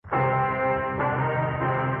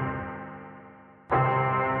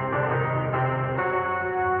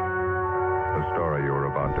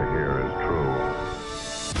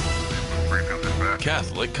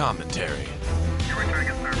Catholic commentary.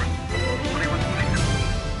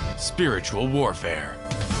 Spiritual warfare.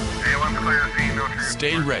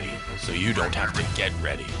 Stay ready so you don't have to get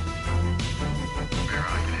ready.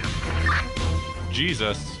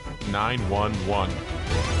 Jesus 911.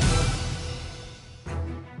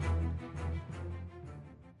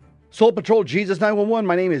 Soul Patrol Jesus 911.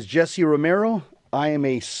 My name is Jesse Romero. I am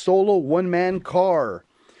a solo one-man car.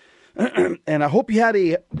 And I hope you had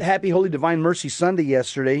a happy Holy Divine Mercy Sunday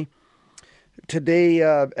yesterday. Today,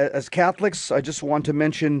 as Catholics, I just want to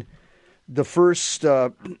mention the first,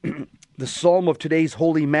 the psalm of today's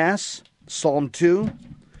Holy Mass, Psalm 2.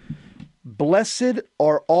 Blessed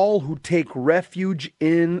are all who take refuge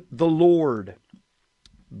in the Lord.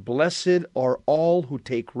 Blessed are all who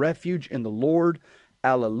take refuge in the Lord.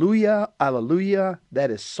 Alleluia, alleluia.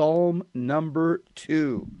 That is Psalm number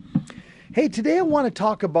 2. Hey, today I want to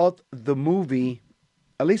talk about the movie,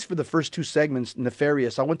 at least for the first two segments,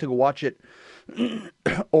 Nefarious. I went to go watch it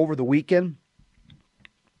over the weekend.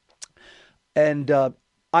 And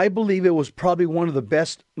I believe it was probably one of the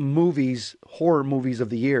best movies, horror movies of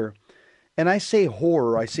the year. And I say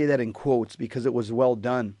horror, I say that in quotes because it was well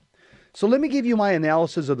done. So let me give you my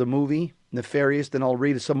analysis of the movie, Nefarious, then I'll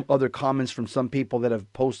read some other comments from some people that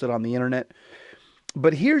have posted on the internet.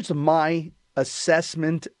 But here's my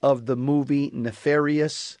assessment of the movie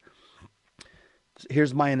Nefarious.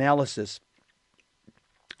 Here's my analysis.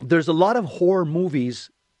 There's a lot of horror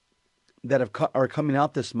movies that are coming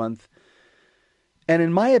out this month. And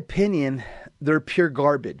in my opinion, they're pure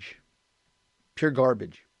garbage. Pure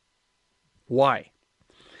garbage. Why?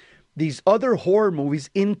 These other horror movies,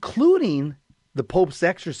 including The Pope's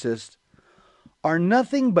Exorcist, are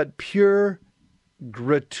nothing but pure,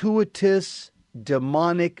 gratuitous,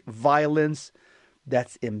 demonic violence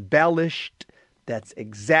that's embellished, that's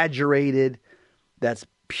exaggerated, that's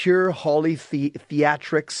pure holy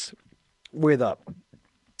theatrics with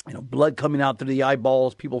blood coming out through the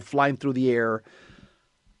eyeballs, people flying through the air.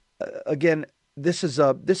 Again, this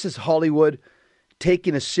is Hollywood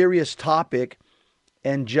taking a serious topic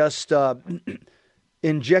and just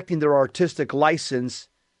injecting their artistic license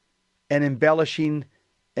and embellishing,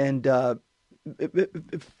 and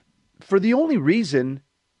for the only reason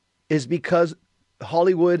is because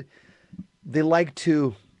Hollywood, they like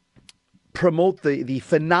to promote the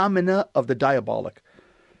phenomena of the diabolic.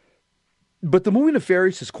 But the movie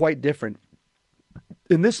Nefarious is quite different.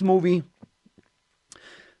 In this movie,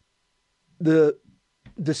 the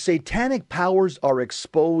satanic powers are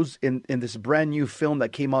exposed in this brand new film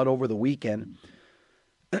that came out over the weekend.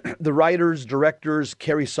 The writers, directors,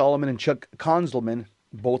 Kerry Solomon and Chuck Konzelman,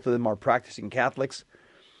 both of them are practicing Catholics.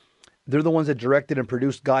 They're the ones that directed and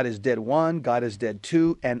produced God is Dead 1, God is Dead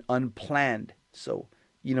 2, and Unplanned. So,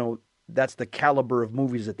 that's the caliber of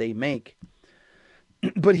movies that they make.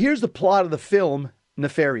 But here's the plot of the film,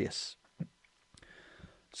 Nefarious.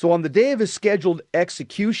 So on the day of his scheduled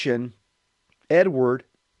execution, Edward,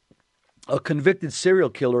 a convicted serial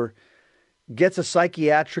killer, gets a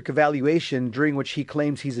psychiatric evaluation during which he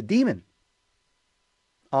claims he's a demon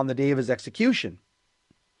on the day of his execution.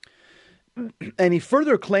 And he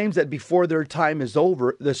further claims that before their time is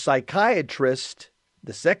over, the psychiatrist,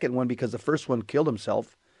 the second one, because the first one killed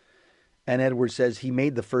himself, and Edward says he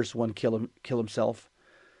made the first one kill himself.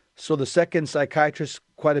 So the second psychiatrist,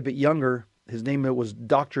 quite a bit younger, his name was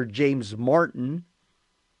Dr. James Martin.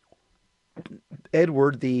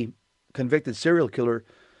 Edward, the convicted serial killer,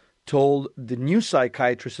 told the new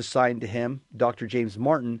psychiatrist assigned to him, Dr. James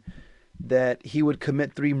Martin, that he would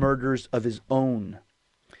commit 3 murders of his own.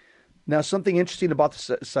 Now, something interesting about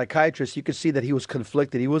the psychiatrist, you could see that he was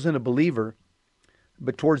conflicted. He wasn't a believer,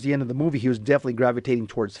 but towards the end of the movie, he was definitely gravitating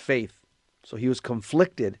towards faith. So he was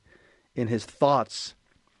conflicted in his thoughts,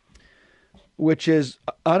 which is,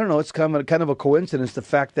 I don't know, it's kind of a coincidence, the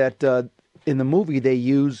fact that in the movie they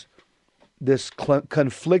use this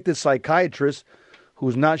conflicted psychiatrist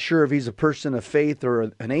who's not sure if he's a person of faith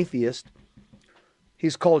or an atheist.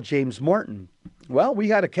 He's called James Martin. Well, we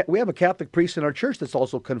have a Catholic priest in our church that's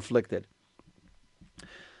also conflicted.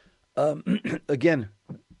 Again,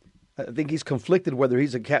 I think he's conflicted whether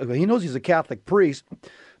he's a Catholic. He knows he's a Catholic priest,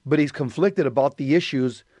 but he's conflicted about the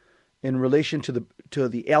issues in relation to the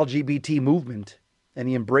LGBT movement, and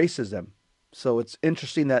he embraces them. So it's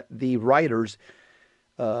interesting that the writers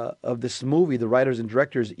of this movie, the writers and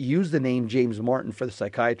directors, use the name James Martin for the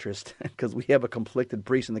psychiatrist because we have a conflicted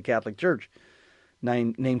priest in the Catholic Church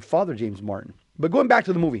named Father James Martin. But going back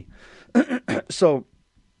to the movie, so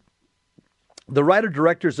the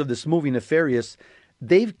writer-directors of this movie, Nefarious,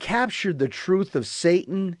 they've captured the truth of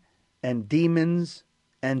Satan and demons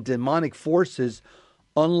and demonic forces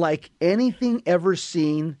unlike anything ever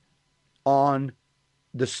seen on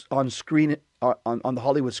screen, on the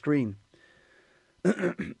Hollywood screen.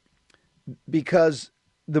 Because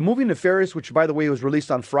the movie Nefarious, which by the way was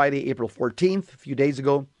released on Friday, April 14th, a few days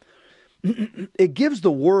ago, it gives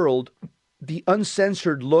the world the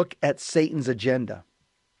uncensored look at Satan's agenda.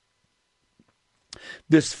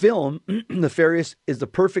 This film, Nefarious, is the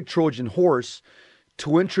perfect Trojan horse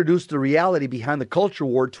to introduce the reality behind the culture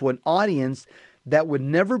war to an audience that would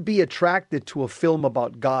never be attracted to a film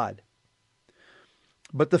about God.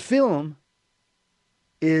 But the film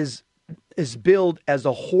is billed as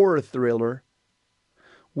a horror thriller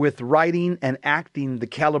with writing and acting the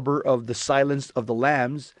caliber of The Silence of the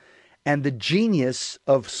Lambs and the genius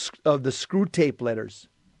of the Screw Tape Letters.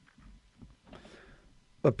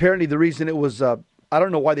 Apparently the reason it was, I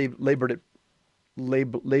don't know why they labeled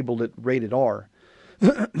it rated R.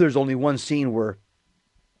 There's only one scene where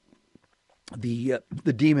the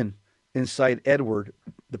demon inside Edward,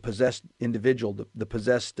 the possessed individual, the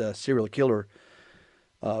possessed serial killer,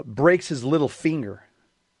 breaks his little finger.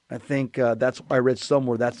 I think I read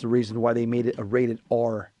somewhere that's the reason why they made it a rated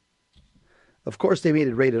R. Of course, they made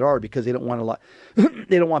it rated R because they don't want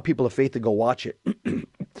they don't want people of faith to go watch it.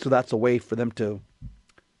 So that's a way for them to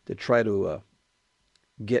try to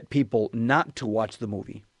get people not to watch the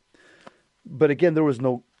movie. But again, there was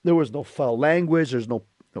no foul language. There's no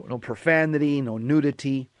profanity, no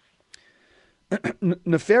nudity.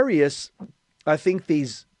 Nefarious, I think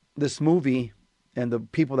this movie and the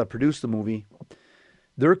people that produced the movie,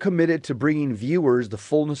 they're committed to bringing viewers the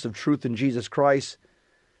fullness of truth in Jesus Christ,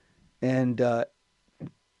 and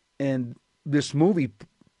this movie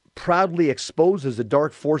proudly exposes the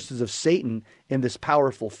dark forces of Satan in this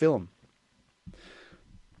powerful film.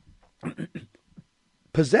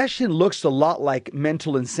 Possession looks a lot like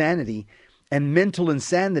mental insanity, and mental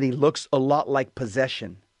insanity looks a lot like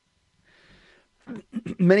possession.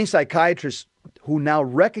 Many psychiatrists who now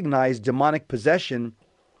recognize demonic possession,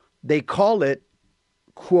 they call it,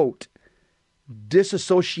 quote,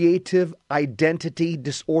 dissociative identity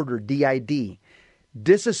disorder, DID.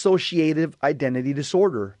 Dissociative identity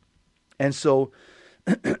disorder. And so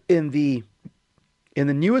in the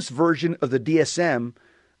newest version of the DSM,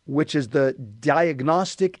 which is the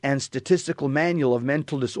Diagnostic and Statistical Manual of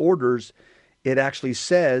Mental Disorders, it actually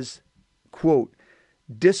says, quote,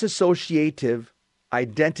 dissociative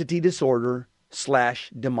identity disorder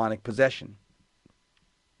 / demonic possession.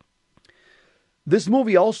 This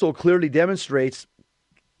movie also clearly demonstrates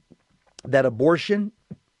that abortion,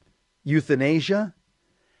 euthanasia,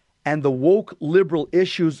 and the woke liberal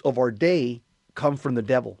issues of our day come from the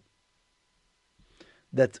devil.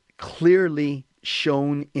 That's clearly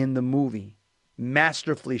shown in the movie,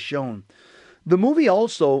 masterfully shown. The movie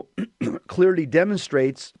also clearly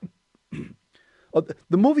demonstrates, the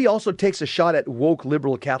movie also takes a shot at woke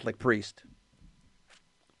liberal Catholic priest.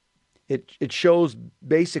 It shows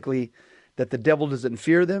basically that the devil doesn't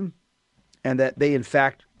fear them and that they in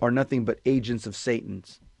fact are nothing but agents of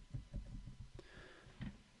Satan's.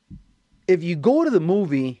 If you go to the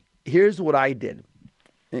movie, here's what I did.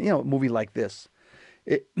 A movie like this.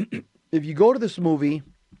 If you go to this movie,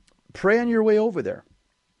 pray on your way over there.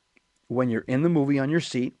 When you're in the movie on your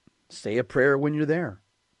seat, say a prayer when you're there.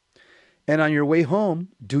 And on your way home,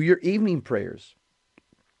 do your evening prayers.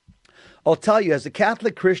 I'll tell you, as a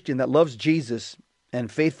Catholic Christian that loves Jesus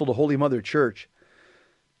and faithful to Holy Mother Church,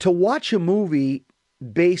 to watch a movie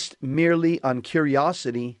based merely on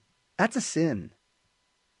curiosity, that's a sin.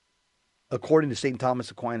 According to St.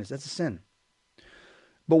 Thomas Aquinas, that's a sin.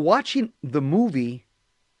 But watching the movie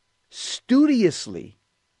studiously,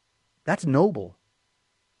 that's noble,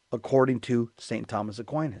 according to St. Thomas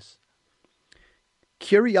Aquinas.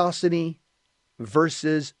 Curiosity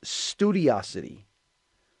versus studiosity.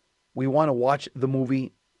 We want to watch the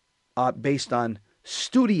movie based on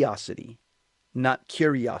studiosity, not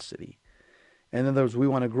curiosity. In other words, we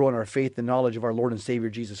want to grow in our faith and knowledge of our Lord and Savior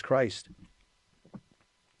Jesus Christ.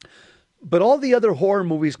 But all the other horror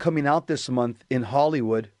movies coming out this month in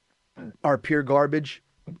Hollywood are pure garbage.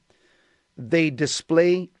 They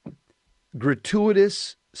display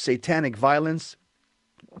gratuitous satanic violence.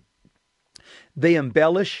 They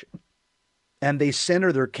embellish and they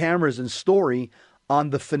center their cameras and story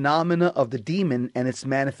on the phenomena of the demon and its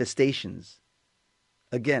manifestations.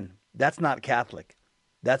 Again, that's not Catholic.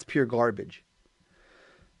 That's pure garbage.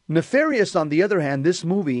 Nefarious, on the other hand, this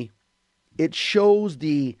movie, it shows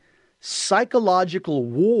the psychological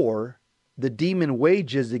war the demon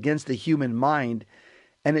wages against the human mind,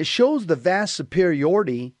 and it shows the vast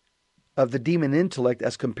superiority of the demon intellect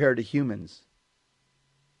as compared to humans.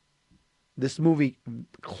 This movie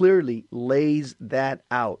clearly lays that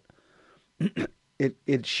out.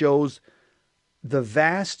 It shows the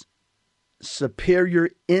vast superior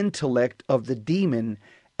intellect of the demon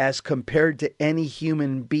as compared to any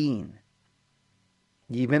human being.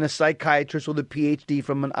 Even a psychiatrist with a PhD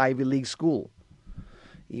from an Ivy League school.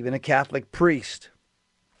 Even a Catholic priest.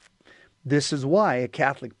 This is why a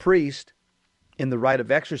Catholic priest in the rite of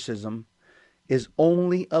exorcism is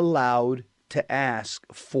only allowed to ask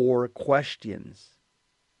 4 questions.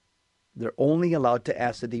 They're only allowed to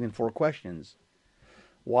ask the demon 4 questions.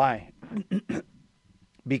 Why?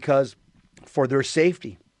 Because for their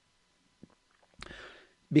safety.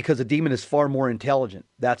 Because the demon is far more intelligent.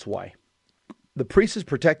 That's why. The priest is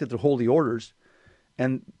protected through holy orders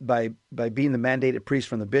and by being the mandated priest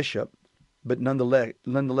from the bishop, but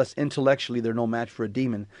nonetheless, intellectually, they're no match for a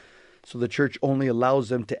demon. So the church only allows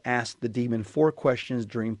them to ask the demon 4 questions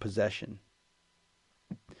during possession.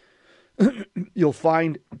 You'll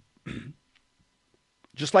find,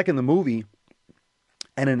 just like in the movie,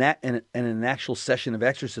 and in an actual session of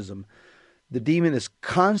exorcism, the demon is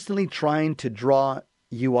constantly trying to draw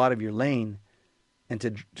you out of your lane and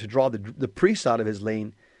to draw the priest out of his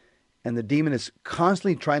lane. And the demon is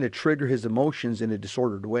constantly trying to trigger his emotions in a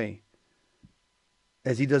disordered way,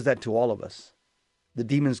 as he does that to all of us. The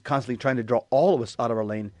demon's constantly trying to draw all of us out of our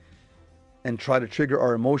lane and try to trigger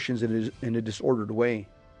our emotions in a disordered way.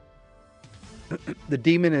 The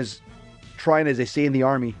demon is trying, as they say in the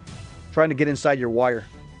army, trying to get inside your wire.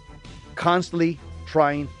 Constantly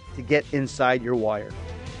trying to get inside your wire.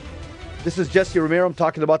 This is Jesse Romero. I'm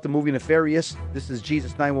talking about the movie Nefarious. This is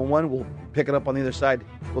Jesus 911. We'll pick it up on the other side.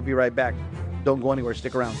 We'll be right back. Don't go anywhere.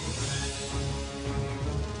 Stick around.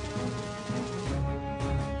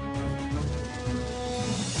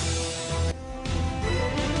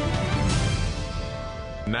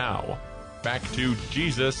 Now, back to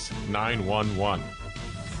Jesus 911.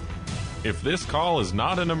 If this call is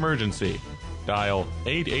not an emergency, dial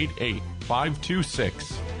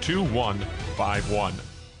 888-526-2151.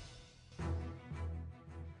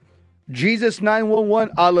 Jesus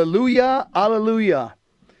 911, alleluia, alleluia.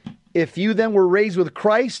 If you then were raised with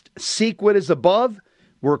Christ, seek what is above,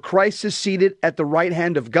 where Christ is seated at the right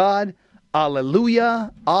hand of God.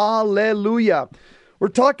 Alleluia, alleluia. We're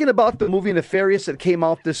talking about the movie Nefarious that came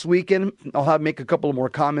out this weekend. I'll make a couple more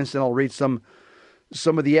comments and I'll read some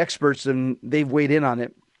of the experts, and they've weighed in on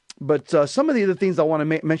it. But some of the other things I want to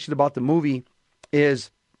mention about the movie is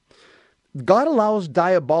God allows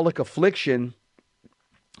diabolic affliction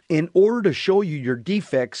in order to show you your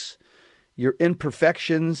defects, your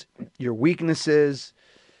imperfections, your weaknesses,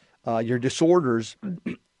 your disorders,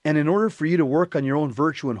 and in order for you to work on your own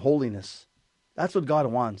virtue and holiness. That's what God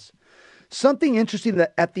wants. Something interesting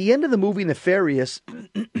that at the end of the movie Nefarious,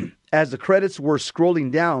 as the credits were scrolling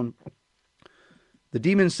down, the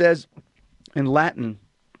demon says in Latin,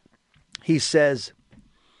 he says,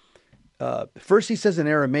 first he says in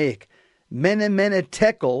Aramaic, mene mene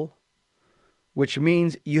tekel, which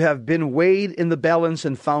means you have been weighed in the balance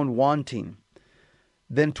and found wanting.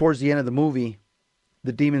 Then towards the end of the movie,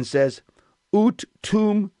 the demon says, ut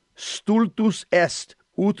tum stultus est,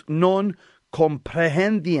 ut non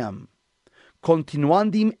comprehendiam,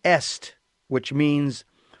 continuandim est, which means,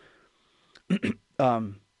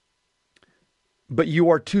 but you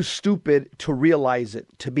are too stupid to realize it,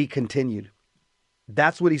 to be continued.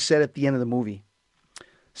 That's what he said at the end of the movie.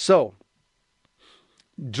 So,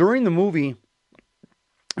 during the movie,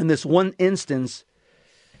 in this one instance,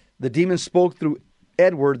 the demon spoke through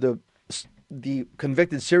Edward, the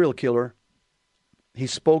convicted serial killer. He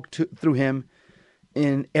spoke through him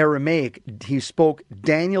in Aramaic. He spoke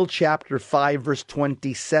Daniel chapter 5, verse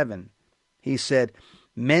 27. He said,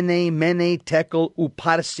 mene mene tekel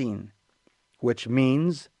uparsin, which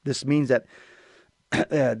means, this means that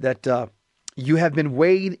you have been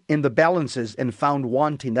weighed in the balances and found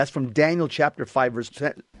wanting. That's from Daniel chapter 5, verse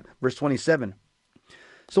 27.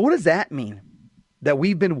 So what does that mean? That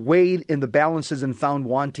we've been weighed in the balances and found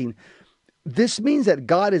wanting. This means that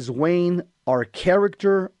God is weighing our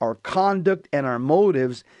character, our conduct, and our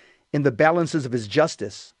motives in the balances of his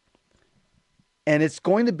justice. And it's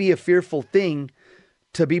going to be a fearful thing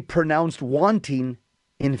to be pronounced wanting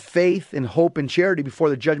in faith and hope and charity before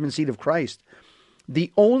the judgment seat of Christ.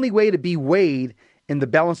 The only way to be weighed in the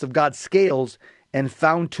balance of God's scales and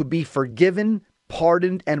found to be forgiven,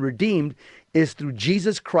 pardoned, and redeemed is through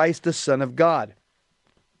Jesus Christ, the Son of God.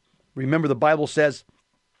 Remember, the Bible says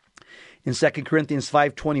in 2 Corinthians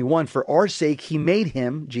 5:21, for our sake he made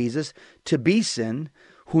him, Jesus, to be sin,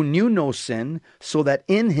 who knew no sin, so that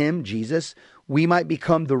in him, Jesus, we might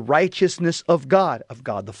become the righteousness of God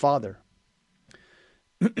the Father.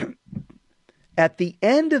 At the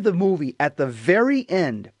end of the movie, at the very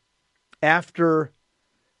end, after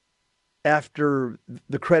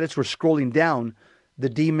the credits were scrolling down, the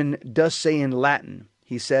demon does say in Latin,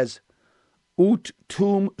 he says, ut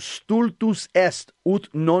tum stultus est, ut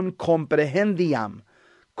non comprehendiam,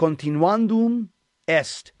 continuandum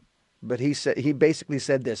est. But he basically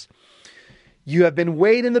said this: you have been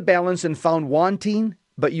weighed in the balance and found wanting,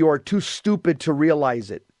 but you are too stupid to realize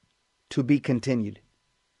it. To be continued.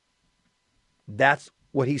 That's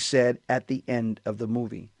what he said at the end of the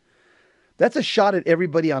movie. That's a shot at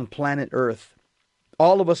everybody on planet Earth.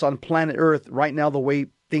 All of us on planet Earth right now, the way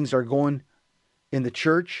things are going in the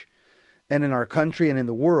church and in our country and in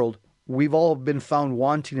the world, we've all been found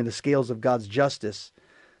wanting in the scales of God's justice,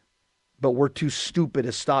 but we're too stupid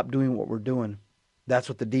to stop doing what we're doing. That's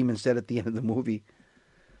what the demon said at the end of the movie.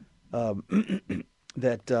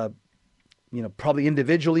 Probably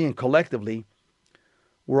individually and collectively,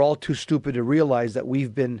 we're all too stupid to realize that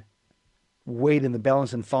we've been weighed in the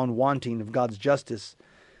balance and found wanting of God's justice.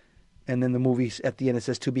 And then the movie at the end, it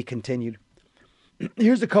says to be continued.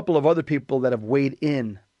 Here's a couple of other people that have weighed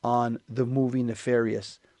in on the movie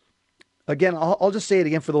Nefarious. Again, I'll just say it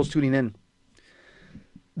again for those tuning in.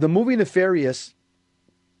 The movie Nefarious,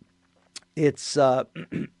 it's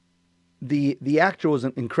the actor was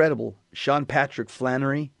incredible, Sean Patrick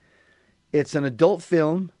Flannery. It's an adult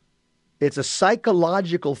film. It's a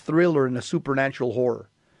psychological thriller and a supernatural horror.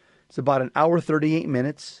 It's about an hour, 38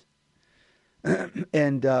 minutes.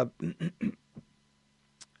 And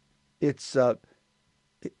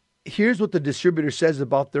here's what the distributor says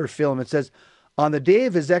about their film. It says, on the day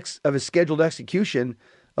of his scheduled execution,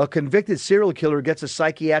 a convicted serial killer gets a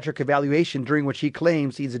psychiatric evaluation during which he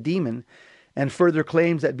claims he's a demon, and further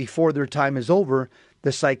claims that before their time is over,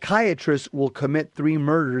 the psychiatrist will commit 3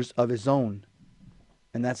 murders of his own.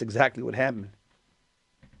 And that's exactly what happened.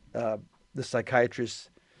 The psychiatrist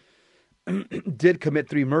did commit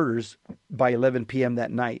 3 murders by 11 p.m.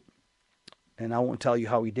 that night. And I won't tell you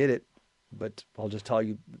how he did it, but I'll just tell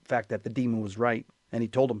you the fact that the demon was right. And he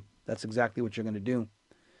told him, that's exactly what you're going to do.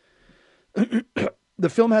 The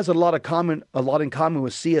film has a lot in common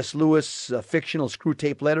with C.S. Lewis' fictional Screw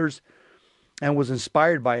Tape Letters, and was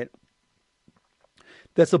inspired by it.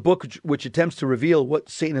 That's a book which attempts to reveal what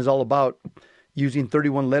Satan is all about, using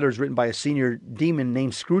 31 letters written by a senior demon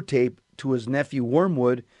named Screwtape to his nephew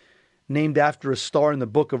Wormwood, named after a star in the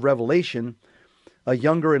book of Revelation, a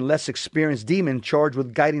younger and less experienced demon charged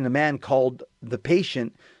with guiding a man called the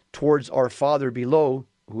Patient towards our Father below,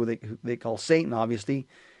 who they call Satan, obviously,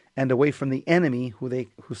 and away from the enemy, who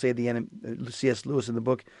say the enemy. C.S. Lewis in the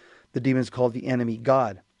book, the demons called the enemy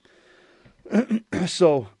God.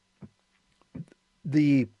 So,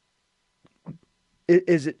 is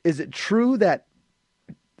it true that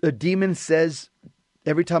a demon says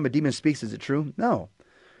every time a demon speaks? Is it true? No.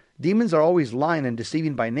 Demons are always lying and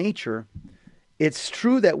deceiving by nature. It's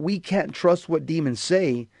true that we can't trust what demons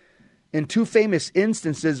say. In 2 famous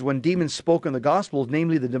instances when demons spoke in the Gospels,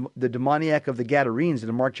 namely the demoniac of the Gadarenes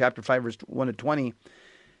in Mark chapter 5, verse 1 to 20,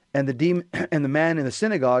 and the man in the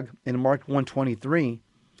synagogue in Mark 1:23,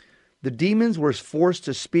 the demons were forced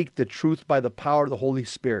to speak the truth by the power of the Holy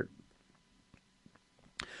Spirit.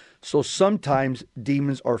 So sometimes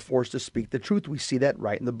demons are forced to speak the truth. We see that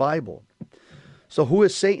right in the Bible. So who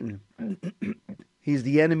is Satan? He's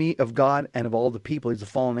the enemy of God and of all the people. He's a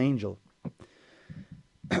fallen angel.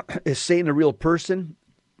 Is Satan a real person?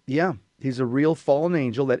 Yeah, he's a real fallen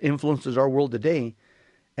angel that influences our world today,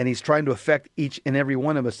 and he's trying to affect each and every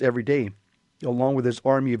one of us every day, along with his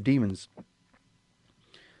army of demons.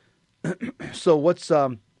 So what's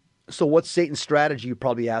Satan's strategy, you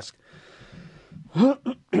probably ask?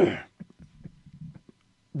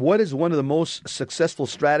 What is one of the most successful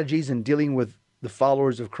strategies in dealing with the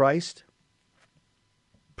followers of Christ?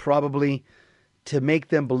 Probably to make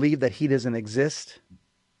them believe that he doesn't exist.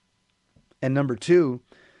 And number 2,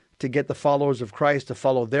 to get the followers of Christ to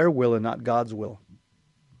follow their will and not God's will.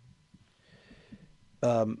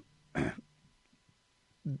 A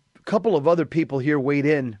couple of other people here weighed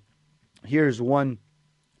in. Here's one.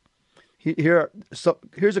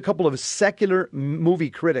 Here's a couple of secular movie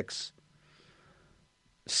critics.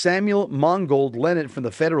 Samuel Mongold Leonard from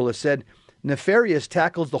the Federalist said, Nefarious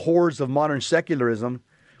tackles the horrors of modern secularism,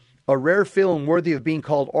 a rare film worthy of being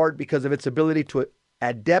called art because of its ability to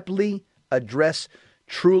adeptly address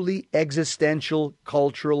truly existential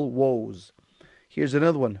cultural woes. Here's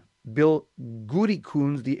another one. Bill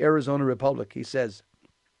Goodykoontz, The Arizona Republic. He says,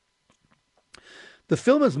 the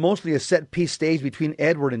film is mostly a set-piece stage between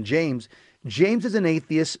Edward and James. James is an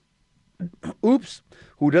atheist,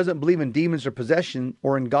 who doesn't believe in demons or possession,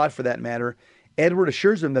 or in God for that matter. Edward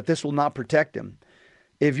assures him that this will not protect him.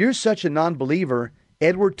 If you're such a non-believer,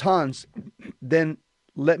 Edward taunts, then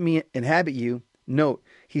let me inhabit you. Note,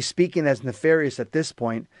 he's speaking as Nefarious at this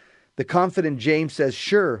point. The confident James says,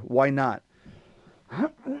 sure, why not?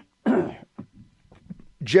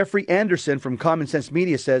 Jeffrey Anderson from Common Sense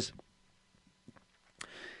Media says,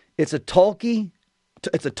 it's a talky,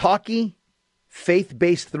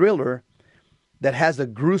 faith-based thriller that has a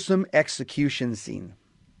gruesome execution scene.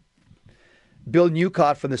 Bill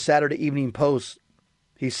Newcott from the Saturday Evening Post,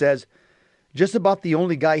 he says, just about the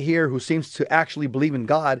only guy here who seems to actually believe in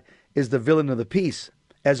God is the villain of the piece.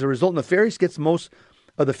 As a result, Nefarious gets most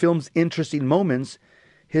of the film's interesting moments,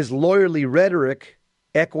 his lawyerly rhetoric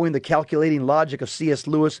echoing the calculating logic of C.S.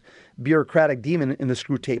 Lewis' bureaucratic demon in the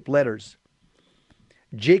Screwtape Letters.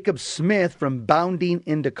 Jacob Smith from Bounding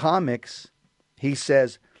into Comics, he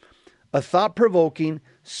says, a thought-provoking,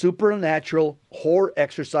 supernatural horror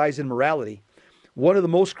exercise in morality. One of the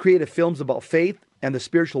most creative films about faith and the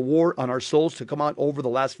spiritual war on our souls to come out over the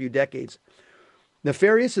last few decades.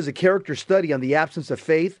 Nefarious is a character study on the absence of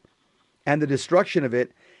faith and the destruction of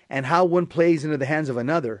it and how one plays into the hands of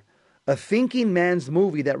another. A thinking man's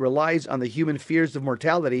movie that relies on the human fears of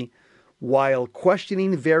mortality while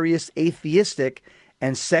questioning various atheistic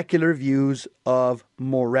and secular views of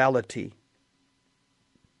morality.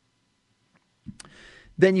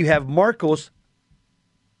 Then you have Marcos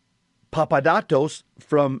Papadatos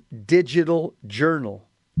from Digital Journal.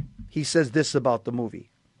 He says this about the movie.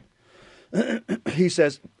 He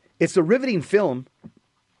says, it's a riveting film,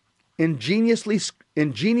 ingenious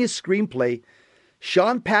screenplay.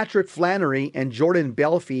 Sean Patrick Flannery and Jordan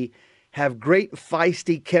Belfi have great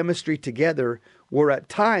feisty chemistry together, where at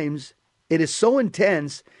times it is so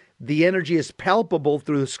intense the energy is palpable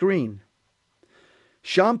through the screen.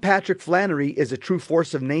 Sean Patrick Flannery is a true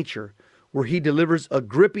force of nature, where he delivers a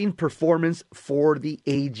gripping performance for the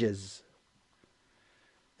ages.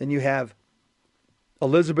 Then you have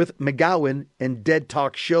Elizabeth McGowan in Dead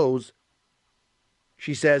Talk Shows.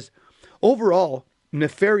 She says, overall,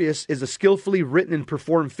 Nefarious is a skillfully written and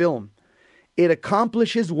performed film. It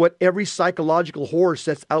accomplishes what every psychological horror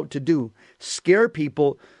sets out to do, scare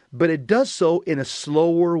people, but it does so in a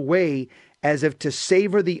slower way, as if to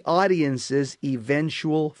savor the audience's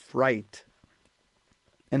eventual fright.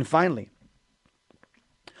 And finally,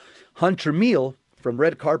 Hunter Meal from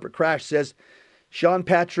Red Carpet Crash says, Sean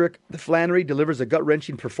Patrick Flannery delivers a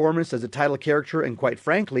gut-wrenching performance as a title character, and quite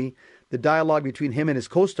frankly, the dialogue between him and his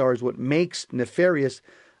co-stars what makes Nefarious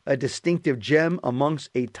a distinctive gem among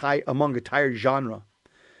a tired genre.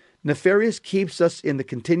 Nefarious keeps us in the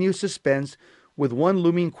continuous suspense with one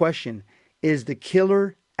looming question: is the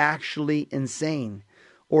killer actually insane,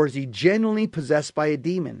 or is he genuinely possessed by a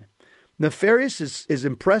demon? Nefarious is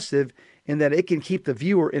impressive in that it can keep the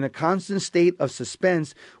viewer in a constant state of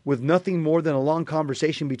suspense with nothing more than a long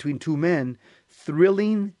conversation between two men,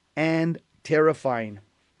 thrilling and terrifying.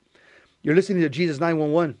 You're listening to Jesus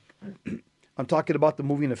 911. I'm talking about the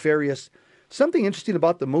movie Nefarious. Something interesting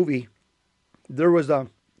about the movie, there was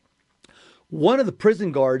one of the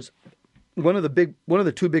prison guards, one of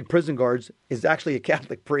the two big prison guards is actually a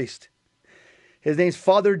Catholic priest. His name's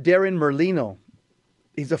Father Darren Merlino.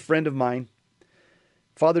 He's a friend of mine.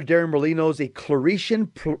 Father Darren Merlino is a Claretian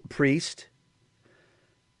priest,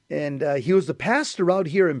 and he was the pastor out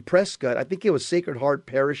here in Prescott. I think it was Sacred Heart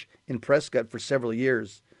Parish in Prescott for several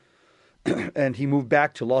years. And he moved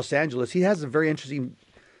back to Los Angeles. He has a very interesting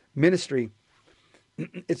ministry.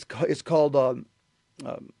 It's called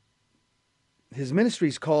his ministry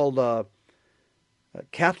is called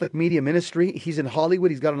Catholic Media Ministry. He's in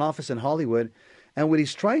Hollywood. He's got an office in Hollywood, and what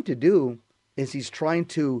he's trying to do is he's trying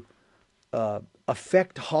to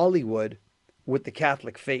affect Hollywood with the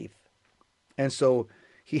Catholic faith. And so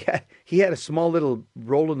he had a small little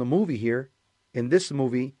role in the movie here. In this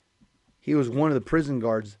movie, he was one of the prison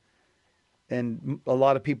guards. And a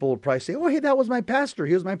lot of people will probably say, oh, hey, that was my pastor.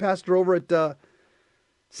 He was my pastor over at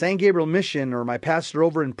San Gabriel Mission, or my pastor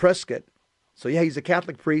over in Prescott. So yeah, he's a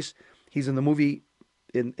Catholic priest. He's in the movie,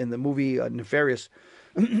 in the movie Nefarious.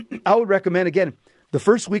 I would recommend, again, the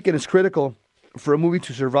first weekend is critical for a movie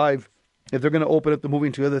to survive. If they're going to open up the movie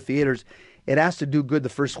into other theaters, it has to do good the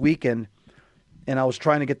first weekend. And I was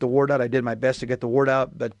trying to get the word out. I did my best to get the word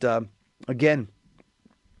out. But again,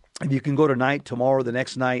 if you can go tonight, tomorrow, the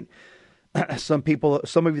next night, some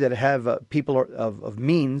of you that have people of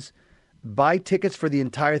means, buy tickets for the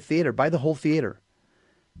entire theater, buy the whole theater,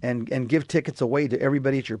 and give tickets away to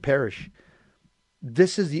everybody at your parish.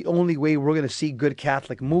 This is the only way we're going to see good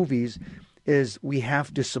Catholic movies, is we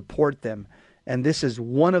have to support them. And this is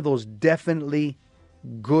one of those definitely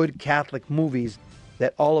good Catholic movies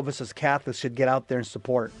that all of us as Catholics should get out there and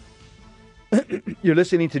support. You're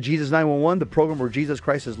listening to Jesus 911, the program where Jesus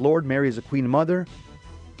Christ is Lord, Mary is the Queen Mother,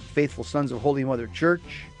 faithful sons of Holy Mother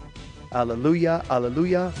Church. Alleluia,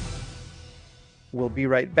 alleluia. We'll be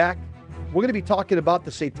right back. We're going to be talking about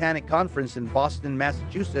the Satanic Conference in Boston,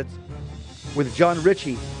 Massachusetts with John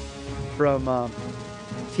Ritchie from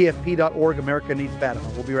TFP.org, America Needs Fatima.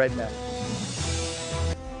 We'll be right back.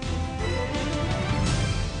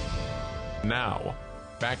 Now,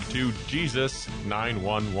 back to Jesus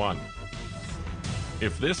 911.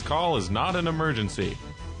 If this call is not an emergency,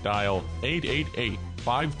 dial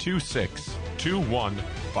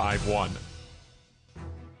 888-526-2151.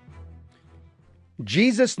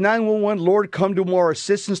 Jesus 911, Lord, come to our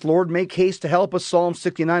assistance. Lord, make haste to help us. Psalm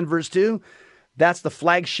 69, verse 2. That's the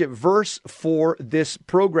flagship verse for this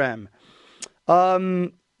program.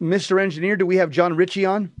 Mr. Engineer, do we have John Ritchie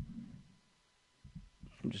on?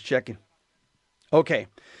 I'm just checking. Okay.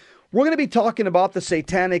 We're going to be talking about the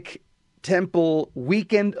Satanic Temple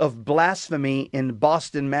Weekend of Blasphemy in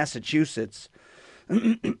Boston, Massachusetts.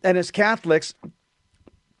 And as Catholics,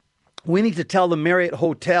 we need to tell the Marriott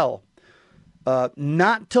Hotel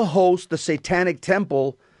not to host the Satanic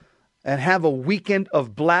Temple and have a weekend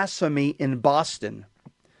of blasphemy in Boston.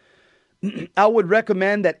 I would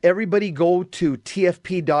recommend that everybody go to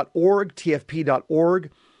tfp.org,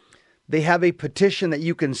 tfp.org. They have a petition that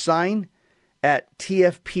you can sign at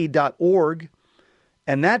tfp.org.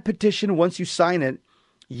 And that petition, once you sign it,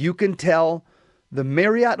 you can tell the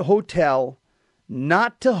Marriott Hotel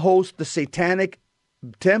not to host the Satanic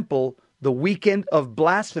Temple, the weekend of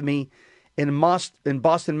blasphemy in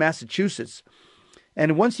Boston, Massachusetts.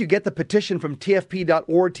 And once you get the petition from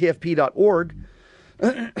tfp.org, tfp.org,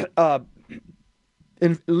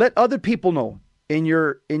 and let other people know in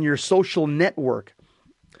your social network.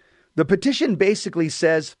 The petition basically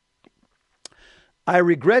says, I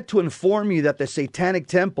regret to inform you that the Satanic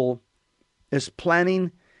Temple is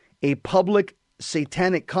planning a public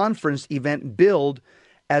satanic conference event billed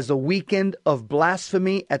as a weekend of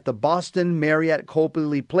blasphemy at the Boston Marriott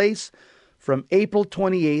Copley Place from April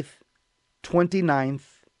 28th,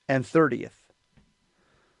 29th, and 30th.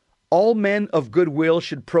 All men of goodwill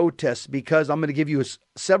should protest because I'm going to give you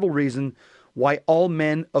several reasons why all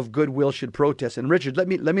men of goodwill should protest. And Richard, let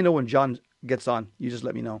me know when John gets on. You just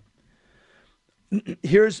let me know.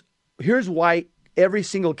 Here's why every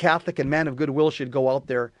single Catholic and man of goodwill should go out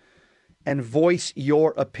there and voice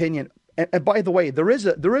your opinion. And by the way, there is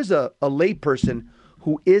a layperson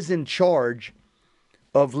who is in charge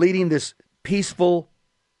of leading this peaceful,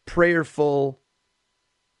 prayerful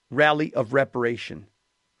rally of reparation.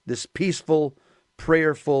 This peaceful,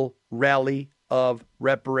 prayerful rally of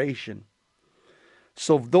reparation.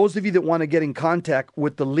 So those of you that want to get in contact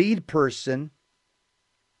with the lead person,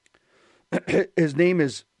 his name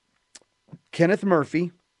is Kenneth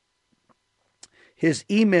Murphy. His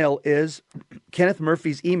email is Kenneth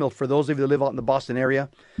Murphy's email for those of you that live out in the Boston area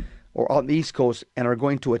or out on the East Coast and are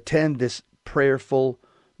going to attend this prayerful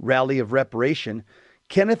rally of reparation.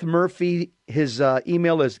 Kenneth Murphy, his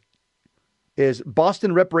email is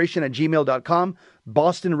bostonreparation@gmail.com,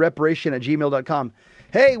 bostonreparation@gmail.com.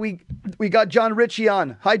 Hey, we got John Ritchie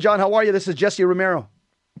on. Hi, John. How are you? This is Jesse Romero.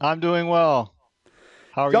 I'm doing well.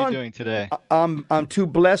 How are you doing today? I'm too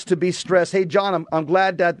blessed to be stressed. Hey, John, I'm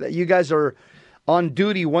glad that you guys are on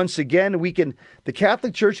duty once again. The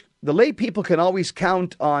Catholic Church, the lay people can always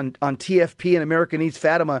count on TFP and America Needs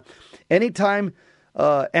Fatima. Anytime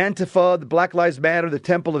Antifa, the Black Lives Matter, the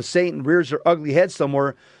Temple of Satan rears their ugly head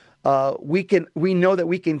somewhere, we know that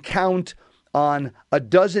we can count on a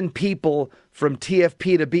dozen people from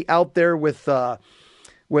TFP to be out there with Our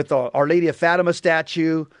Lady of Fatima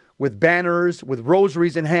statue, with banners, with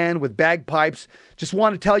rosaries in hand, with bagpipes. Just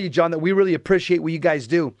want to tell you, John, that we really appreciate what you guys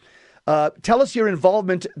do. Tell us your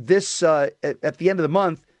involvement this at the end of the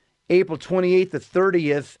month, April 28th to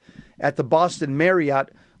 30th at the Boston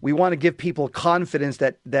Marriott. We want to give people confidence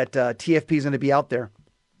that TFP is going to be out there.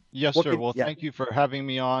 Yes, sir. Well, thank you for having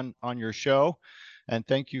me on your show. And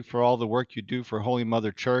thank you for all the work you do for Holy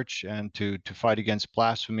Mother Church and to fight against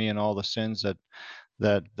blasphemy and all the sins that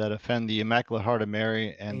offend the Immaculate Heart of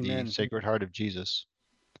Mary and Amen. the Sacred Heart of Jesus.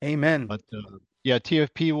 Amen. But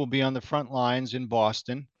TFP will be on the front lines in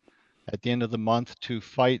Boston at the end of the month to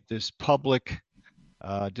fight this public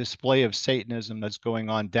display of Satanism that's going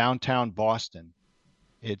on downtown Boston.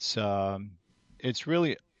 It's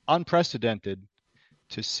really unprecedented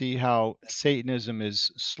to see how Satanism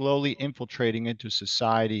is slowly infiltrating into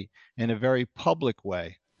society in a very public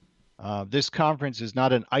way. This conference is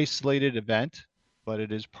not an isolated event, but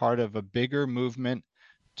it is part of a bigger movement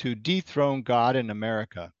to dethrone God in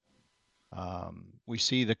America. We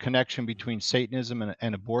see the connection between Satanism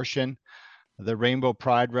and abortion. The Rainbow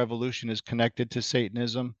Pride Revolution is connected to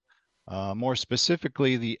Satanism. More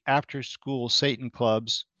specifically, the after-school Satan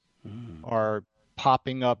clubs are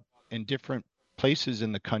popping up in different places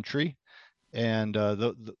in the country, and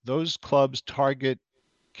those clubs target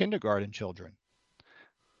kindergarten children.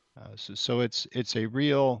 So it's a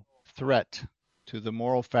real threat to the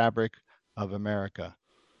moral fabric of America.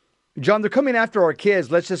 John, they're coming after our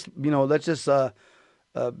kids. Let's just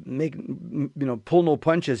make pull no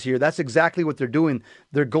punches here. That's exactly what they're doing.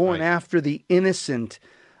 They're going Right. after the innocent.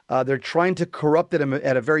 They're trying to corrupt them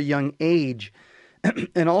at a very young age.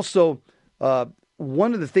 And also,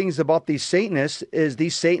 one of the things about these Satanists is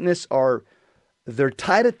they're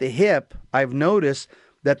tied at the hip. I've noticed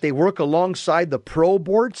that they work alongside the pro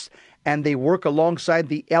aborts and they work alongside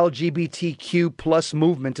the LGBTQ plus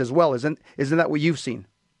movement as well. Isn't that what you've seen?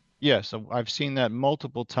 Yes, I've seen that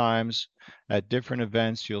multiple times at different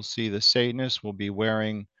events. You'll see the Satanists will be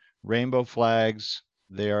wearing rainbow flags.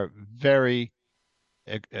 They are very,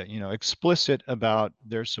 explicit about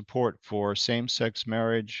their support for same-sex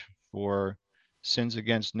marriage, for sins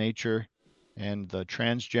against nature, and the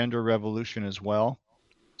transgender revolution as well.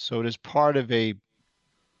 So it is part of a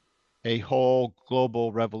whole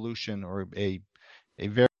global revolution, or a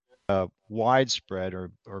very widespread,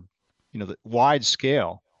 or the wide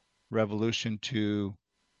scale revolution to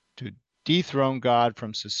dethrone God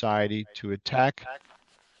from society, to attack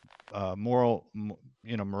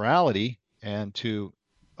morality, and to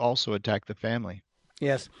also attack the family.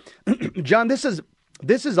 Yes, John.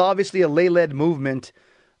 This is obviously a lay-led movement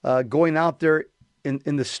going out there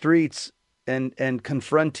in the streets and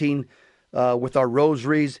confronting with our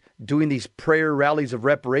rosaries, doing these prayer rallies of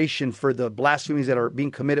reparation for the blasphemies that are being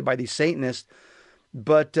committed by these Satanists.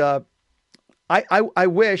 But I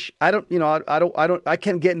wish I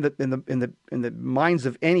can't get in the minds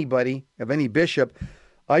of anybody, of any bishop.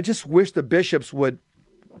 I just wish the bishops would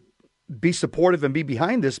be supportive and be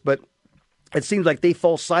behind this, but it seems like they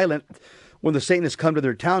fall silent when the Satanists come to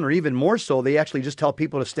their town, or even more so, they actually just tell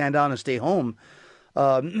people to stand down and stay home.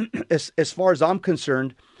 As far as I'm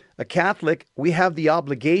concerned, a Catholic, we have the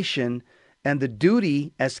obligation and the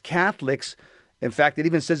duty as Catholics. In fact, it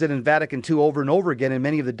even says it in Vatican II over and over again in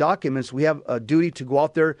many of the documents. We have a duty to go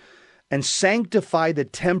out there and sanctify the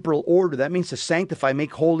temporal order. That means to sanctify,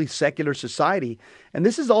 make holy secular society. And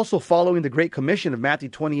this is also following the Great Commission of Matthew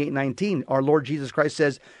 28:19. Our Lord Jesus Christ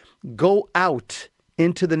says, go out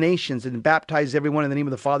into the nations and baptize everyone in the name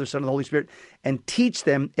of the Father, Son, and the Holy Spirit, and teach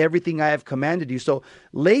them everything I have commanded you. So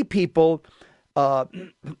lay people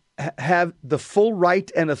have the full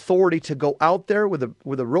right and authority to go out there with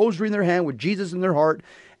a rosary in their hand, with Jesus in their heart,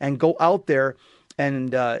 and go out there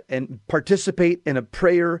and participate in a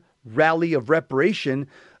prayer rally of reparation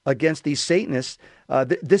against these Satanists.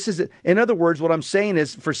 This is, in other words, what I'm saying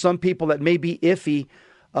is, for some people that may be iffy,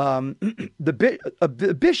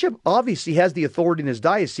 the bishop obviously has the authority in his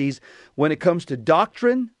diocese when it comes to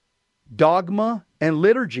doctrine, dogma, and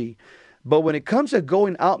liturgy. But when it comes to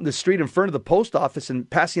going out in the street in front of the post office and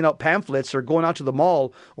passing out pamphlets, or going out to the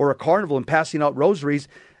mall or a carnival and passing out rosaries,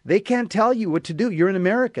 they can't tell you what to do. You're an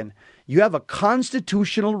American. You have a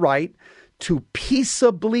constitutional right to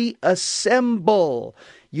peaceably assemble.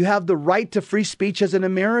 You have the right to free speech as an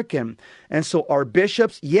American. And so our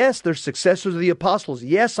bishops, yes, they're successors of the apostles.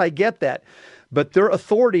 Yes, I get that. But their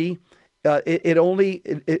authority, it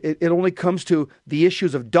only comes to the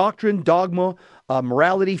issues of doctrine, dogma,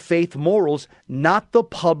 morality, faith, morals, not the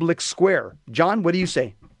public square. John, what do you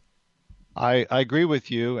say? I agree with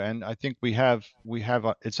you, and I think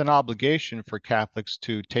it's an obligation for Catholics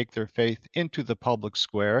to take their faith into the public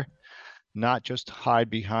square, not just hide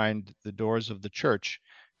behind the doors of the church.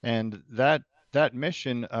 And that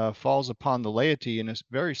mission falls upon the laity in a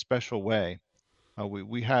very special way.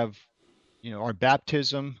 We have, our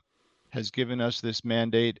baptism has given us this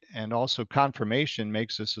mandate, and also confirmation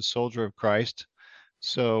makes us a soldier of Christ.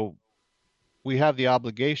 So we have the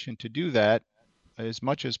obligation to do that as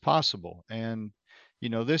much as possible. And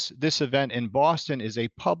this event in Boston is a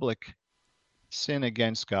public sin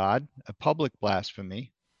against God, a public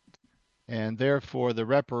blasphemy, and therefore the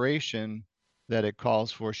reparation that it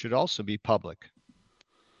calls for should also be public.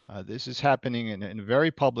 This is happening in a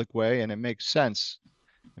very public way, and it makes sense.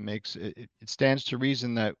 It stands to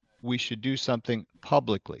reason that we should do something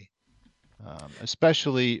publicly,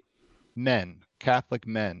 especially men, Catholic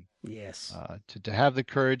men. Yes. To have the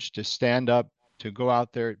courage to stand up, to go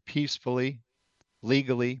out there peacefully,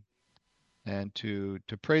 legally, and to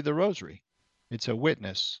pray the rosary. It's a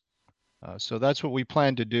witness. So that's what we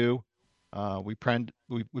plan to do. We plan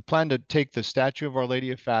to take the statue of Our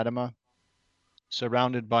Lady of Fatima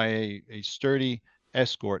surrounded by a sturdy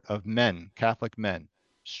escort of men, Catholic men,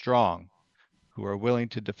 strong, who are willing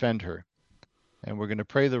to defend her. And we're going to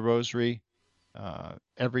pray the rosary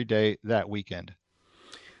every day that weekend.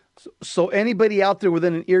 So anybody out there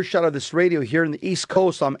within an earshot of this radio here in the East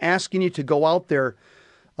Coast, I'm asking you to go out there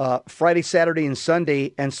Friday, Saturday, and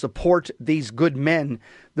Sunday and support these good men.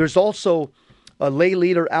 There's also a lay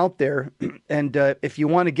leader out there, and if you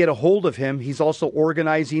want to get a hold of him, he's also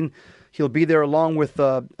organizing. He'll be there along with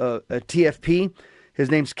a TFP. His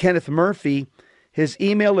name's Kenneth Murphy. His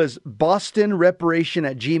email is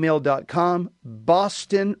bostonreparation@gmail.com,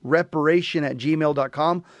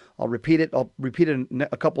 bostonreparation@gmail.com. I'll repeat it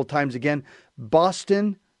a couple of times again,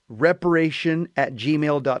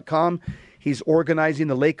 bostonreparation@gmail.com. He's organizing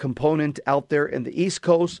the lake component out there in the East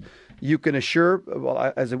Coast. You can assure,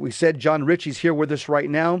 well, as we said, John Ritchie's here with us right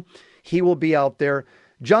now. He will be out there.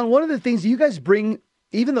 John, one of the things you guys bring,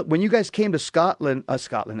 even when you guys came to Scottsdale,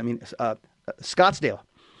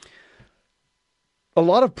 a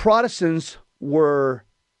lot of Protestants were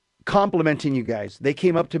complimenting you guys. They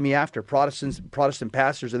came up to me after, Protestant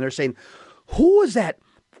pastors, and they're saying, who was that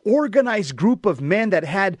organized group of men that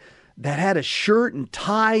had a shirt and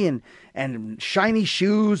tie and shiny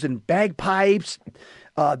shoes and bagpipes?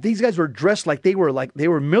 These guys were dressed like they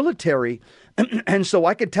were military. And so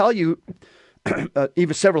I could tell you,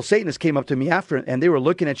 even several Satanists came up to me after, and they were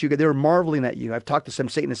looking at you. They were marveling at you. I've talked to some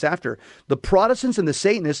Satanists after. The Protestants and the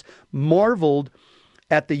Satanists marveled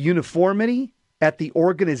at the uniformity, at the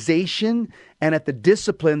organization, and at the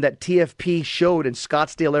discipline that TFP showed in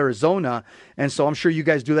Scottsdale, Arizona. And so I'm sure you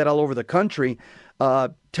guys do that all over the country.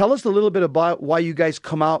 Tell us a little bit about why you guys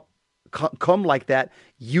come like that,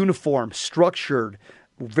 uniform, structured,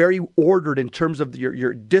 very ordered in terms of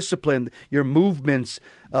your discipline, your movements,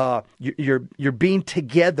 your being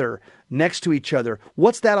together next to each other.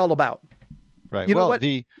 What's that all about? Right. You know well,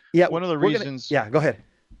 what? One of the reasons. Go ahead.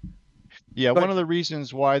 Yeah, one of the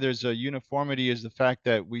reasons why there's a uniformity is the fact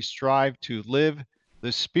that we strive to live the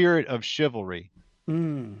spirit of chivalry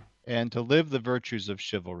and to live the virtues of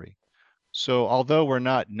chivalry. So although we're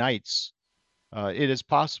not knights, it is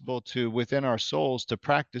possible to, within our souls, to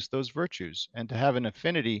practice those virtues and to have an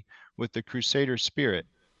affinity with the Crusader spirit.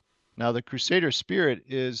 Now, the Crusader spirit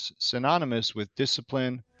is synonymous with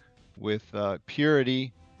discipline, with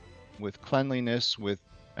purity, with cleanliness, with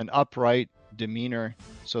an upright demeanor.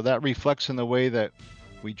 So that reflects in the way that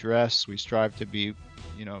we dress. We strive to be,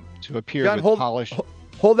 to appear John, with polish.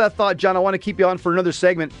 Hold that thought, John. I want to keep you on for another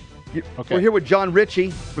segment. Okay. We're here with John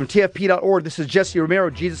Ritchie from TFP.org. This is Jesse Romero,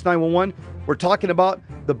 Jesus 911. We're talking about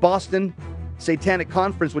the Boston Satanic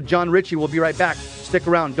Conference with John Ritchie. We'll be right back. Stick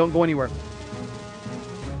around. Don't go anywhere.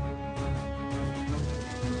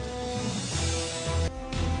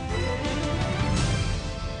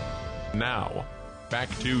 Now, back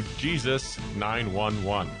to Jesus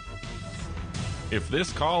 911. If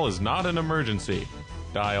this call is not an emergency,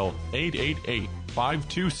 dial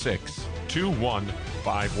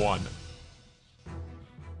 888-526-2151.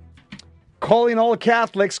 Calling all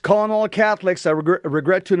Catholics. I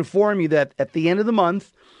regret to inform you that at the end of the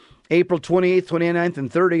month, April 28th, 29th,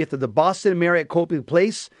 and 30th, at the Boston Marriott Copley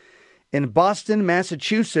Place in Boston,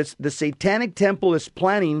 Massachusetts, the Satanic Temple is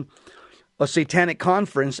planning a satanic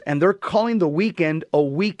conference, and they're calling the weekend a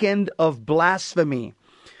weekend of blasphemy.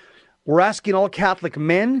 We're asking all Catholic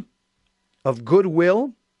men of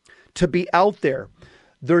goodwill to be out there.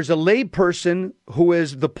 There's a lay person who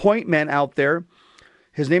is the point man out there.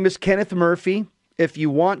 His name is Kenneth Murphy. If you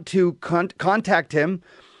want to contact him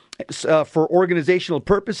for organizational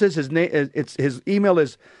purposes, his email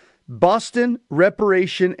is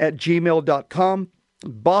bostonreparation@gmail.com.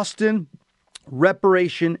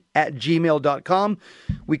 bostonreparation@gmail.com.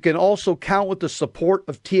 We can also count with the support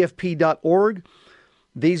of TFP.org.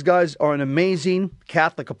 These guys are an amazing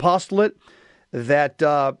Catholic apostolate that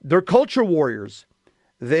they're culture warriors.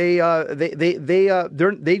 They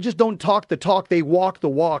just don't talk the talk, they walk the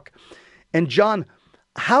walk. And John,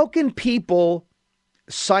 how can people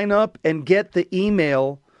sign up and get the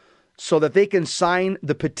email so that they can sign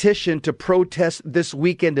the petition to protest this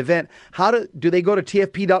weekend event? Do they go to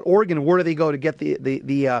TFP.org, and where do they go to get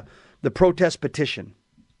the protest petition?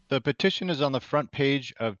 The petition is on the front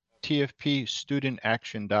page of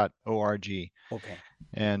tfpstudentaction.org. Okay.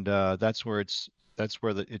 And that's where its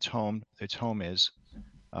home is.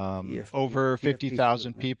 Over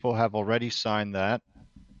 50,000 people have already signed that.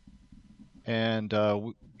 And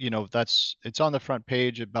it's on the front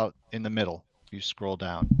page about in the middle. You scroll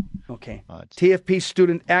down. Okay.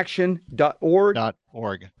 TFPstudentaction.org.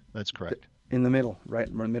 .org. That's correct. In the middle, right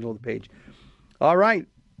in the middle of the page. All right.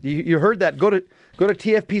 You heard that. Go to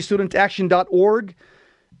tfpstudentaction.org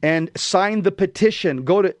and sign the petition.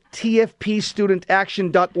 Go to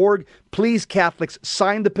tfpstudentaction.org. Please, Catholics,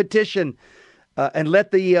 sign the petition and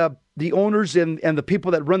let the owners and the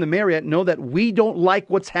people that run the Marriott know that we don't like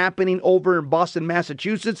what's happening over in Boston,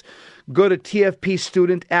 Massachusetts. Go to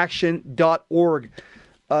tfpstudentaction.org.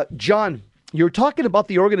 John, you're talking about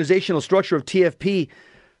the organizational structure of TFP.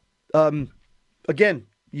 Again,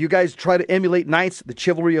 you guys try to emulate knights, the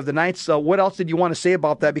chivalry of the knights. What else did you want to say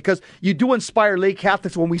about that? Because you do inspire lay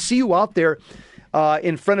Catholics. When we see you out there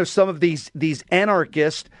in front of some of these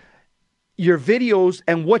anarchists, your videos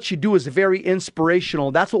and what you do is very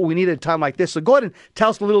inspirational. That's what we need at a time like this. So go ahead and tell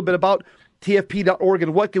us a little bit about tfp.org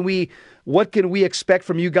and what can we expect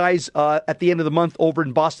from you guys at the end of the month over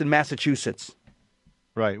in Boston, Massachusetts?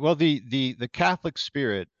 Right. Well, the Catholic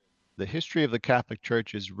spirit, the history of the Catholic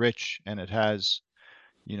Church is rich, and it has,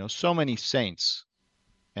 so many saints.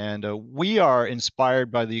 And we are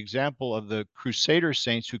inspired by the example of the Crusader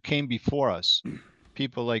saints who came before us.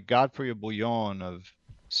 People like Godfrey of Bouillon, of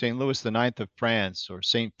St. Louis IX of France, or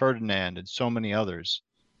St. Ferdinand, and so many others,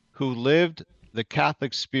 who lived the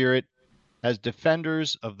Catholic spirit as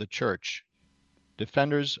defenders of the Church,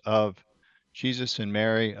 defenders of Jesus and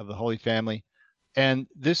Mary, of the Holy Family. And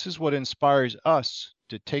this is what inspires us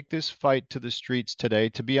to take this fight to the streets today,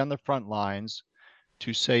 to be on the front lines,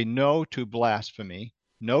 to say no to blasphemy,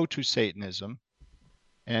 no to Satanism,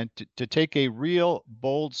 and to take a real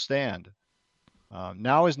bold stand.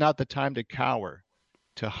 Now is not the time to cower,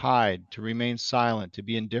 to hide, to remain silent, to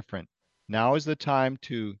be indifferent. Now is the time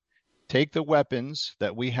to take the weapons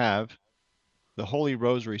that we have, the Holy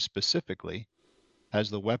Rosary specifically, as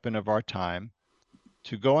the weapon of our time,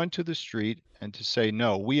 to go into the street and to say,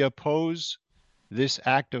 no, we oppose this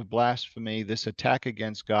act of blasphemy, this attack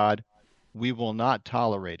against God. We will not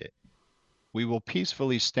tolerate it. We will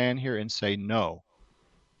peacefully stand here and say no.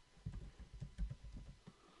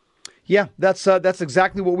 Yeah, that's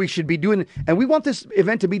exactly what we should be doing, and we want this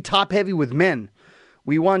event to be top heavy with men.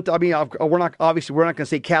 We want, we're not going to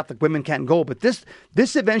say Catholic women can't go, but this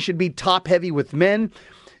event should be top heavy with men.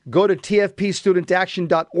 Go to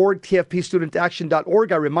tfpstudentaction.org,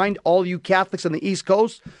 tfpstudentaction.org. I remind all you Catholics on the East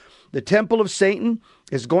Coast, the Temple of Satan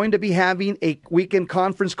is going to be having a weekend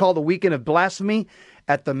conference called the Weekend of Blasphemy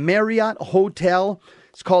at the Marriott Hotel.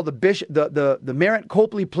 It's called the Marriott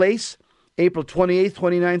Copley Place, April 28th,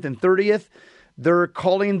 29th, and 30th. They're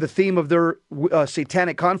calling the theme of their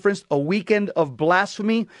satanic conference a Weekend of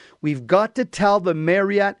Blasphemy. We've got to tell the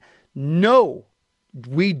Marriott, no,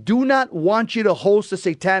 we do not want you to host a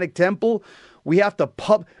satanic temple. We have to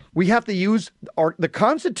use the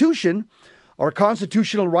Constitution, our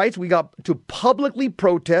constitutional rights. We got to publicly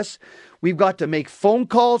protest. We've got to make phone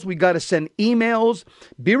calls. We got to send emails.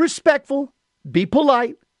 Be respectful, be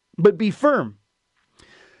polite, but be firm.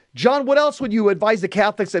 John, what else would you advise the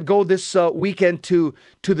Catholics that go this weekend to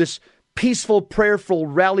this peaceful, prayerful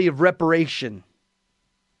rally of reparation?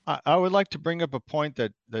 I would like to bring up a point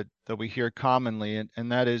that we hear commonly,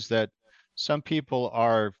 and that is that some people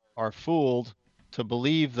are fooled to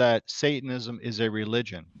believe that Satanism is a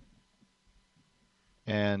religion.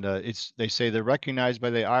 And they say they're recognized by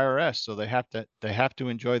the IRS, so they have to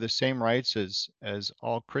enjoy the same rights as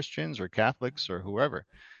all Christians or Catholics or whoever.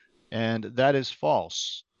 And that is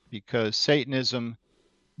false, because Satanism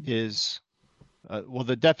is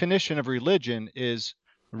the definition of religion is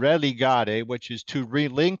religare, which is to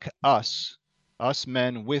relink us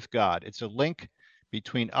men with God. It's a link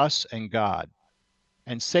between us and God.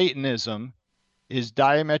 And Satanism is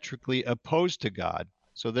diametrically opposed to God.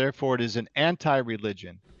 So therefore it is an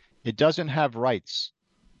anti-religion. It doesn't have rights.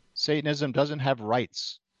 Satanism doesn't have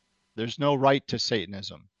rights. There's no right to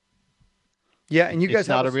Satanism. Yeah, and it's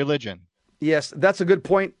not a religion. Yes, that's a good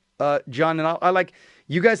point, John. And I like,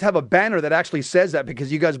 you guys have a banner that actually says that,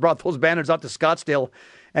 because you guys brought those banners out to Scottsdale,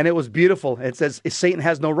 and it was beautiful. It says Satan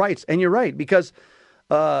has no rights, and you're right, because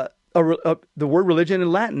the word religion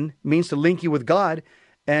in Latin means to link you with God,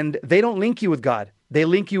 and they don't link you with God. They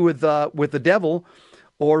link you with the devil,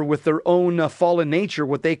 or with their own fallen nature,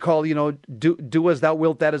 what they call, do as thou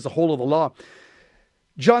wilt, that is the whole of the law.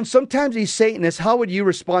 John, sometimes these Satanists, how would you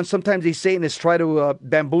respond? Sometimes these Satanists try to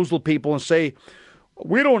bamboozle people and say,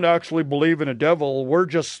 we don't actually believe in a devil.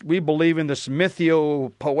 We believe in this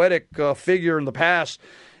mytho-poetic figure in the past,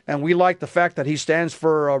 and we like the fact that he stands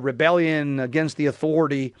for rebellion against the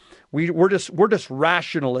authority. We're just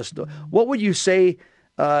rationalists. What would you say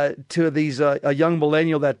to these a young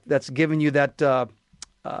millennial that's giving you that that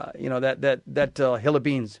hill of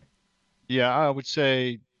beans? Yeah, I would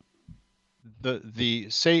say the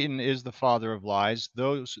Satan is the father of lies.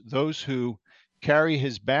 Those who carry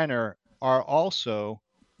his banner are also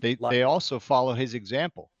they also follow his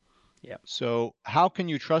example. Yeah, So how can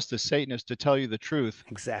you trust a Satanist to tell you the truth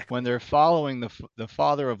exactly. when they're following the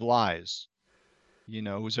father of lies,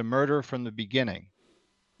 who's a murderer from the beginning?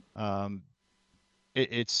 Um,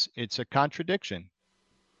 it's a contradiction,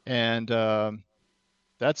 and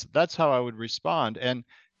that's how I would respond. And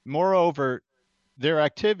moreover, their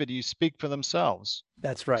activities speak for themselves.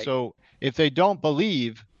 That's right. So if they don't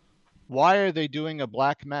believe, why are they doing a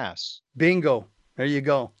black mass? Bingo. There you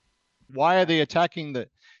go. Why are they attacking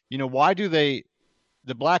why do the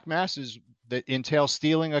black masses that entail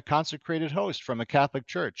stealing a consecrated host from a Catholic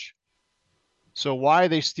church? So why are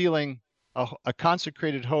they stealing a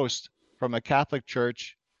consecrated host from a Catholic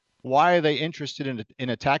church? Why are they interested in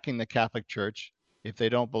attacking the Catholic Church if they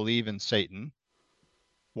don't believe in Satan?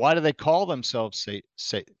 Why do they call themselves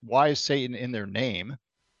why is Satan in their name?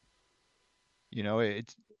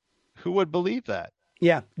 It's who would believe that?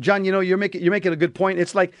 Yeah, John, you're making a good point.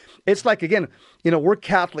 It's like again, we're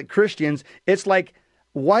Catholic Christians. It's like,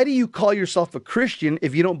 why do you call yourself a Christian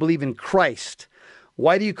if you don't believe in Christ?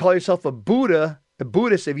 Why do you call yourself a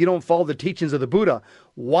Buddhist if you don't follow the teachings of the Buddha?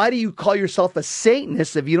 Why do you call yourself a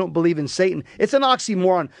Satanist if you don't believe in Satan? It's an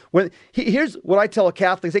oxymoron. Here's what I tell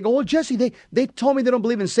Catholics. They go, well, Jesse, they told me they don't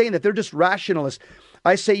believe in Satan, that they're just rationalists.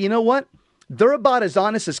 I say, you know what? They're about as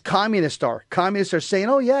honest as communists are. Communists are saying,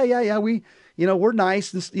 oh, yeah, we're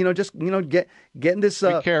nice, and getting this.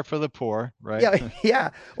 We care for the poor, right? Yeah.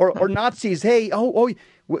 Or Nazis. Hey,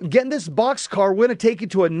 get in this boxcar. We're going to take you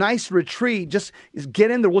to a nice retreat. Just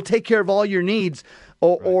get in there. We'll take care of all your needs.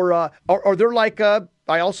 Or they're like.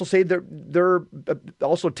 I also say they're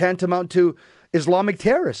also tantamount to Islamic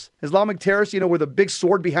terrorists. Islamic terrorists, with a big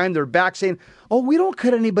sword behind their back, saying, "Oh, we don't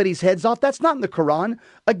cut anybody's heads off. That's not in the Quran."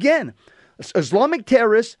 Again, Islamic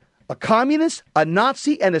terrorists, a communist, a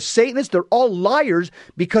Nazi, and a Satanist, they're all liars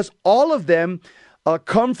because all of them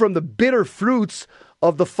come from the bitter fruits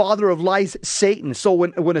of the father of lies, Satan. So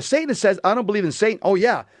when a Satanist says, I don't believe in Satan, oh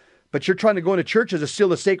yeah, but you're trying to go into churches to steal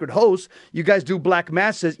the sacred host, you guys do black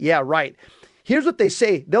masses, yeah, right. Here's what they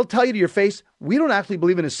say. They'll tell you to your face, we don't actually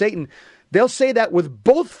believe in a Satan. They'll say that with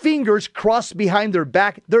both fingers crossed behind their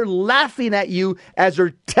back. They're laughing at you as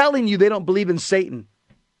they're telling you they don't believe in Satan.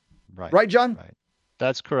 Right, John? Right.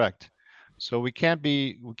 That's correct. So we can't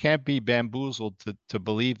be bamboozled to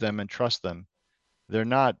believe them and trust them. They're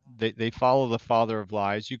not. They follow the father of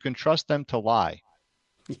lies. You can trust them to lie.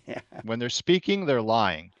 Yeah. When they're speaking, they're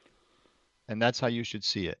lying, and that's how you should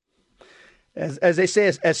see it. As they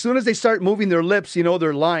say, as soon as they start moving their lips,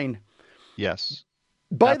 they're lying. Yes.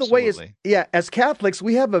 By Absolutely. the way, as Catholics,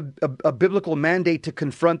 we have a biblical mandate to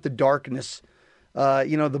confront the darkness.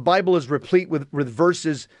 The Bible is replete with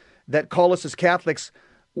verses that call us as Catholics,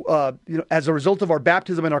 as a result of our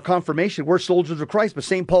baptism and our confirmation, we're soldiers of Christ. But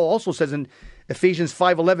St. Paul also says in Ephesians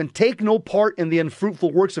 5:11, take no part in the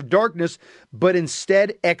unfruitful works of darkness, but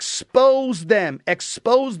instead expose them.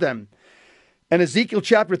 Expose them. And Ezekiel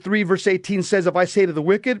chapter 3, verse 18 says, if I say to the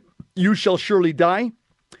wicked, you shall surely die,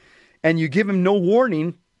 and you give him no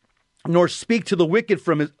warning, nor speak to the wicked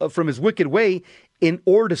from his wicked way, in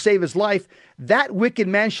order to save his life, that wicked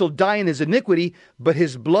man shall die in his iniquity, but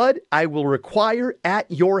his blood I will require at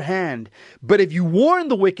your hand. But if you warn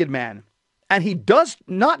the wicked man, and he does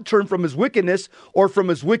not turn from his wickedness or from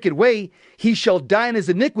his wicked way, he shall die in his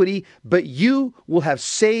iniquity, but you will have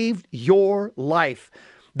saved your life.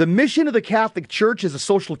 The mission of the Catholic Church is the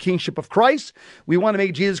social kingship of Christ. We want to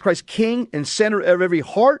make Jesus Christ king and center of every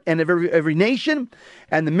heart and of every nation.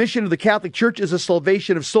 And the mission of the Catholic Church is the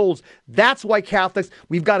salvation of souls. That's why Catholics,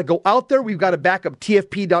 we've got to go out there. We've got to back up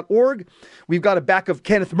tfp.org. We've got to back up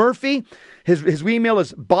Kenneth Murphy. His email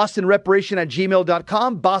is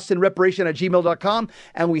bostonreparation@gmail.com, bostonreparation@gmail.com.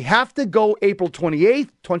 And we have to go April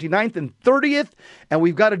 28th, 29th, and 30th. And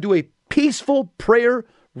we've got to do a peaceful prayer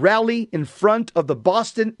rally in front of the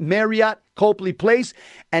Boston Marriott Copley Place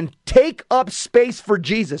and take up space for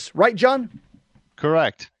Jesus. Right, John?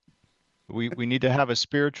 Correct. We need to have a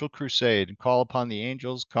spiritual crusade and call upon the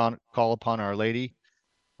angels, call upon Our Lady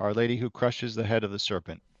who crushes the head of the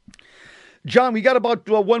serpent. John, we got about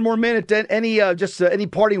 1 more minute. Any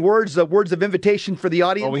parting words, words of invitation for the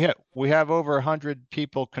audience? Well, we have over 100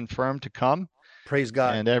 people confirmed to come. Praise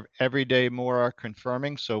God. And every day more are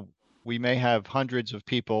confirming. So we may have hundreds of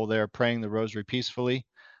people there praying the rosary peacefully.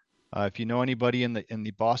 If you know anybody in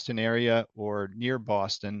the Boston area or near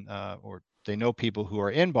Boston, or they know people who are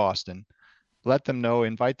in Boston, let them know,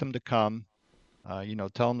 invite them to come,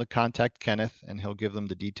 tell them to contact Kenneth and he'll give them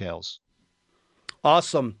the details.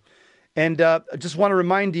 Awesome. And I just want to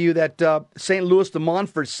remind you that St. Louis de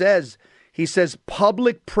Montfort says He says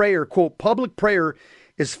public prayer, quote, public prayer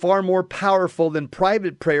is far more powerful than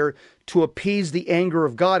private prayer to appease the anger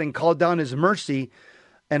of God and call down his mercy.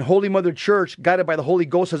 And Holy Mother Church, guided by the Holy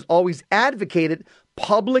Ghost, has always advocated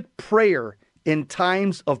public prayer in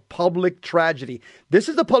times of public tragedy. This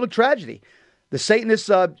is a public tragedy. The Satanists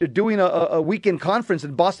are doing a weekend conference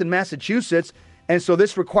in Boston, Massachusetts, and so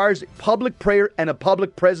this requires public prayer and a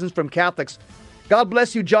public presence from Catholics. God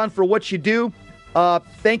bless you, John, for what you do.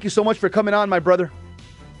 Thank you so much for coming on, my brother.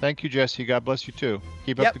 Thank you, Jesse. God bless you too.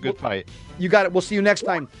 Keep up the good fight. You got it. We'll see you next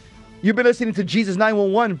time. You've been listening to Jesus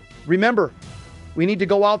 911. Remember, we need to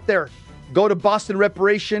go out there. Go to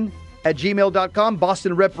bostonreparation@gmail.com,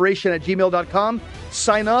 bostonreparation@gmail.com.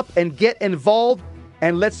 Sign up and get involved,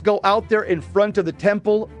 and let's go out there in front of the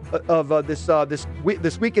temple of this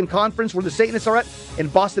weekend conference where the Satanists are at in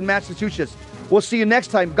Boston, Massachusetts. We'll see you next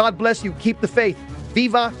time. God bless you. Keep the faith.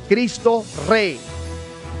 Viva Cristo Rey.